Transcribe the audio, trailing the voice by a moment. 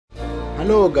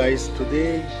Hello guys,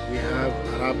 today we have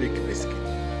Arabic biscuit.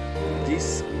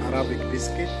 This Arabic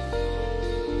biscuit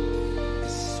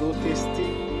is so tasty.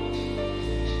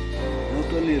 Not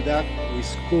only that, with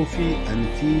coffee and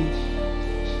tea,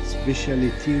 especially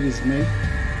tea with milk,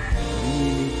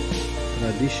 really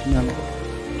traditional,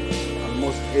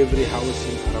 almost every house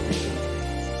in Arabic country.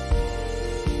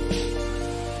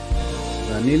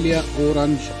 Vanilla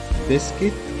orange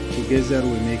biscuit, together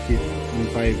we make it in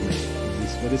 5 minutes.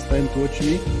 This first time to watch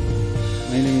me.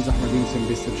 My name is Ahmed Yunus,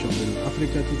 pastry chef in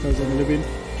Africa 2011.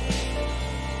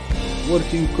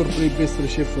 Working corporate pastry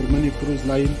chef for many cruise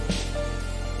line,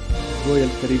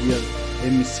 Royal Caribbean,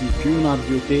 MC, Cunard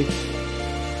UK,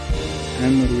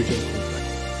 and Norwegian cruise line.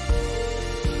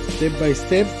 Step by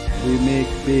step, we make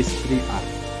pastry art.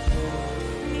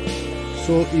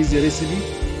 So easy recipe: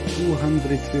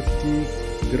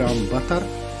 250 gram butter,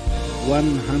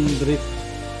 100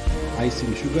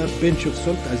 icing sugar, pinch of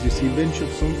salt, as you see, pinch of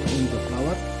salt on the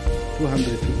flour,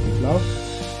 250 flour,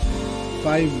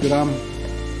 5 gram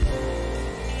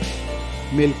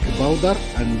milk powder,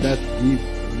 and that give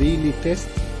really taste.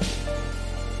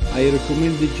 I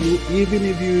recommended you, even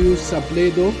if you use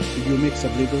sabledo, if you make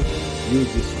sabledo,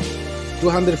 use this one.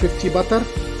 250 butter,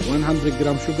 100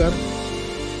 gram sugar,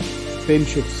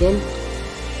 pinch of salt.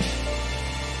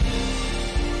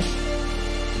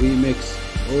 We mix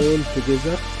all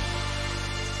together.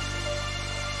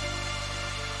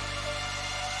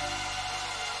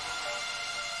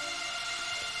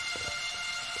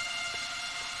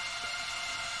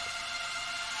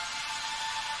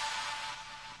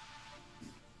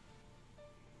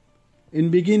 In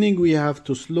beginning we have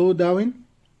to slow down.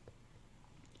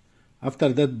 After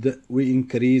that we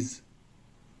increase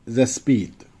the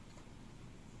speed.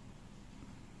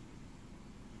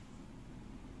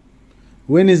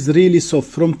 When it's really soft,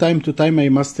 from time to time I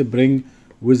must bring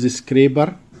with a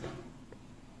scraper.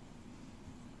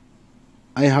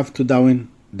 I have to down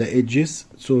the edges,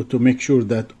 so to make sure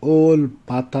that all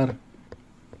butter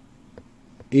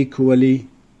equally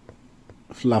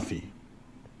fluffy.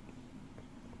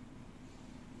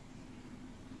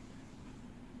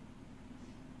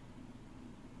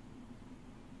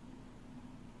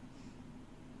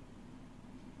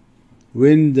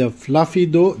 When the fluffy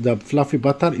dough, the fluffy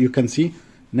butter, you can see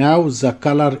now the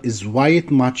color is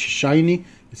white, much shiny.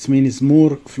 It means it's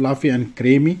more fluffy and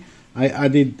creamy. I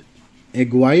added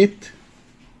egg white,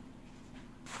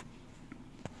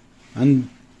 and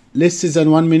less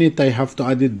than 1 minute I have to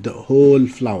add the whole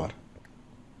flour,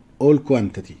 all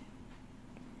quantity.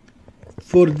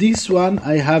 For this one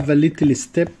I have a little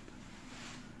step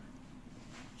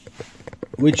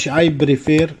which I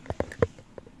prefer.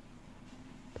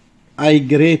 I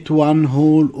grate 1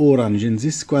 whole orange. In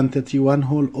this quantity, 1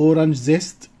 whole orange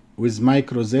zest with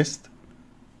micro zest.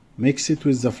 Mix it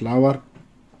with the flour.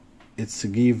 It's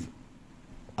give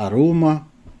aroma,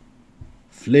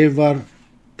 flavor,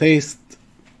 taste,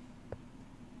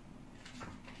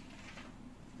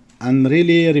 and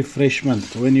really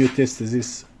refreshment when you taste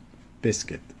this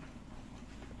biscuit.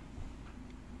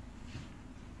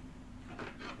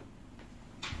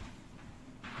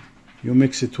 You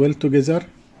mix it well together.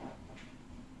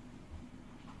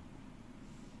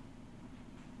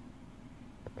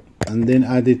 And then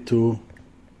add it to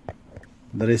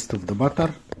the rest of the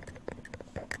butter.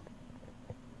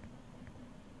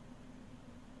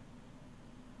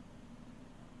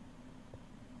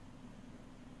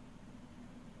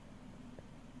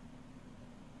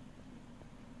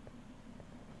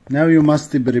 Now you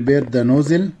must prepare the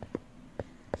nozzle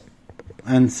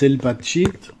and silver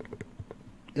sheet.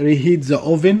 Reheat the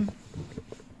oven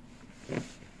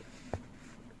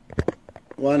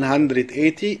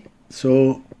 180,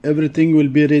 so everything will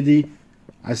be ready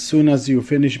as soon as you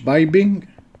finish piping.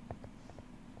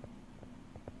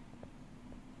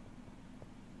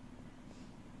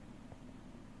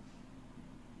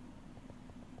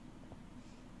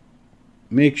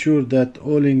 Make sure that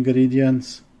all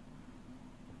ingredients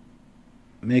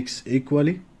mix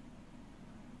equally.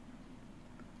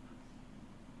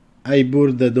 I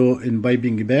pour the dough in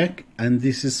piping bag, and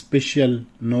this is special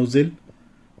nozzle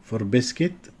for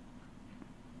biscuit.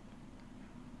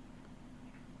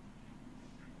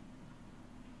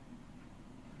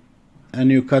 And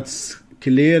you cut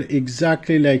clear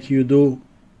exactly like you do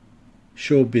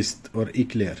show bist or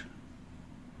eclair.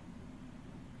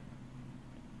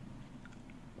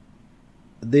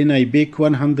 Then I bake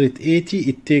 180.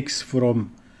 It takes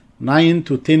from 9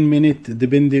 to 10 minutes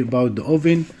depending about the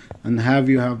oven, and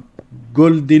you have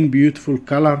golden beautiful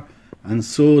color and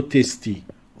so tasty.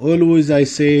 Always I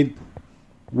said,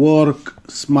 work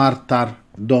smarter,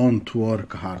 don't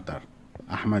work harder.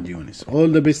 Ahmad Yunus. All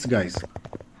the best, guys.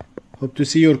 Hope to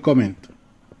see your comment.